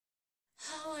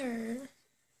Tyler.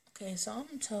 Okay, so I'm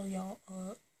gonna tell y'all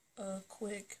a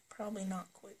quick, probably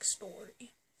not quick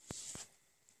story.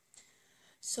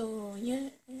 So yeah,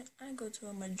 I go to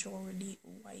a majority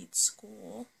white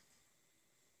school.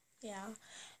 Yeah,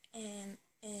 and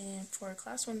for a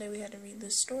class one day we had to read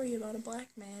this story about a black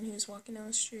man who was walking down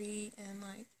the street and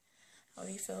like how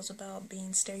he feels about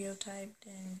being stereotyped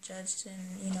and judged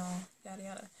and yada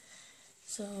yada.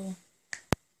 So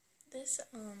this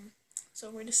so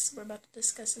we're about to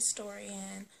discuss the story,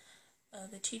 and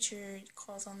the teacher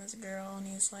calls on this girl and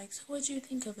he's like, so what do you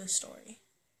think of this story?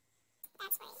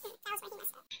 That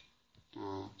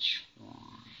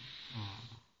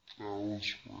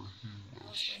was where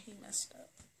He messed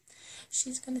up.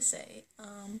 She's gonna say,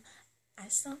 I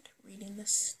stopped reading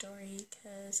this story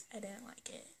because I didn't like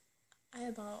it. I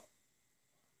about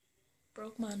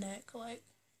broke my neck. Like,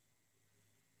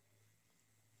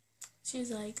 she's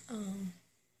like, I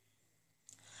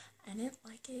didn't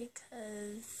like it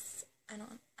because I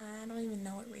don't even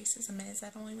know what racism is. I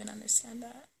don't even understand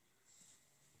that.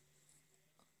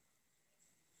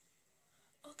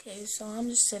 Okay, so I'm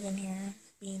just sitting here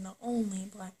being the only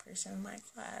black person in my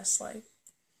class, like,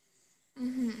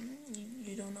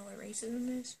 you don't know what racism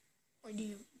is? Or do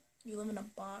you live in a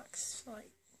box?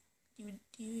 Like, do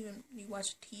you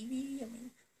watch TV? I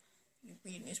mean, you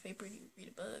read a newspaper, you read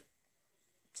a book.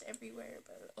 It's everywhere,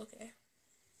 but okay.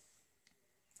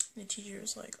 The teacher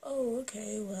was like, oh,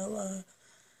 okay, well,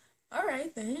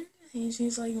 alright then. And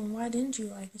she's like, why didn't you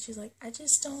like it? She's like, I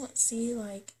just don't see,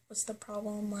 like, what's the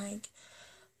problem, like,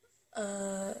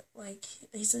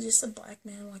 he's just a black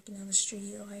man walking down the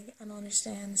street, like, I don't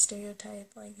understand the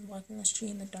stereotype, like, walking down the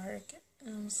street in the dark,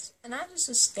 and I just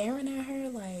was staring at her,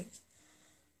 like,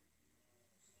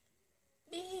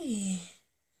 B,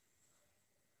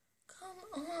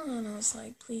 come on. I was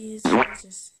like, please,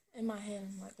 just, in my head,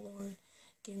 I'm like, Lord,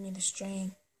 give me the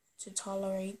strength to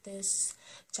tolerate this,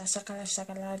 just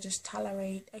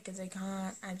tolerate, because I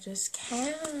just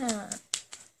can't,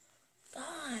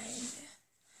 God.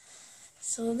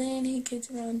 So then he gets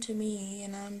around to me,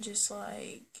 and I'm just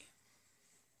like,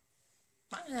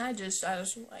 I just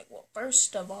like, well,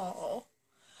 first of all,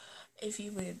 if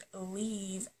you would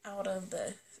leave out of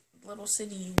the little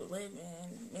city you live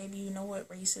in, maybe you know what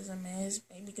racism is,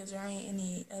 maybe because there ain't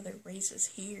any other races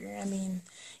here. I mean,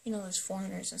 there's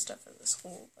foreigners and stuff at the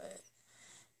school,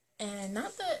 and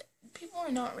not that people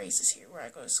are not racist here where I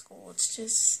go to school, it's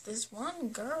just this one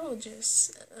girl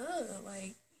just,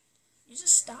 like, you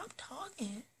just stop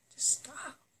talking. Just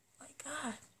stop. Like,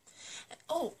 God. And,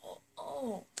 oh.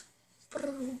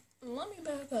 Let me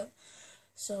back up.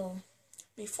 So,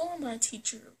 before my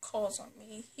teacher calls on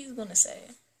me, he's gonna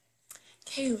say,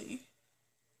 Kaylee,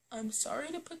 I'm sorry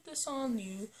to put this on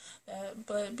you,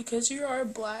 but because you are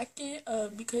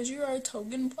because you are a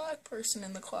token black person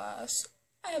in the class,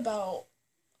 my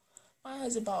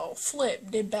eyes about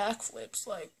flipped, did backflips,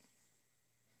 like,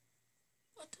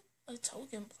 a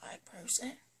token black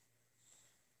person.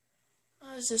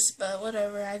 I was just, but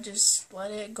whatever, I just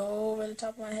let it go over the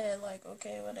top of my head, like,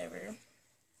 okay, whatever.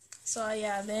 So,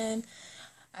 yeah, then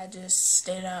I just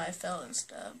stated how I felt and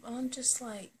stuff. I'm just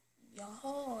like,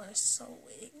 y'all are so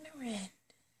ignorant.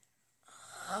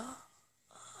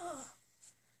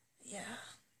 Yeah,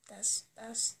 that's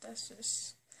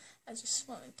just, I just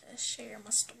wanted to share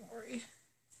my story.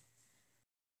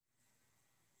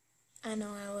 I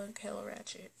know I look hella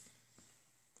ratchet.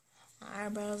 My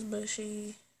eyebrows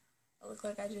bushy. I look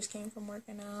like I just came from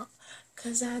working out.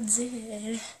 'Cause I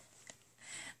did.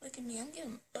 Look at me, I'm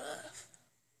getting buff.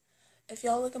 If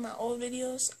y'all look at my old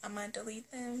videos, I might delete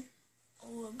them.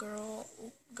 Oh,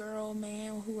 girl,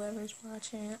 man, whoever's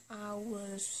watching, I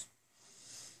was,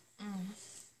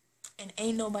 and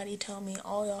ain't nobody tell me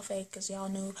all y'all fake 'cause y'all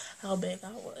knew how big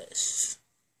I was.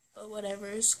 But whatever,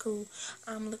 it's cool.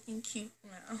 I'm looking cute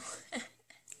now.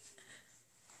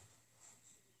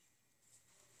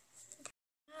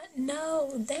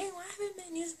 No, dang, I haven't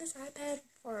been using this iPad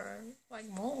for, like,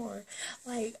 more.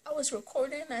 Like, I was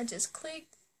recording, I just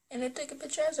clicked, and it took a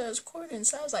picture as I was recording,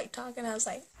 so I was, like, talking, I was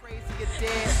like, crazy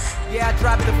dance. Yeah, I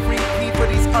dropped the free key for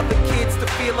these other kids to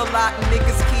feel a lot, and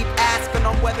niggas keep asking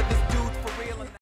on whether this dude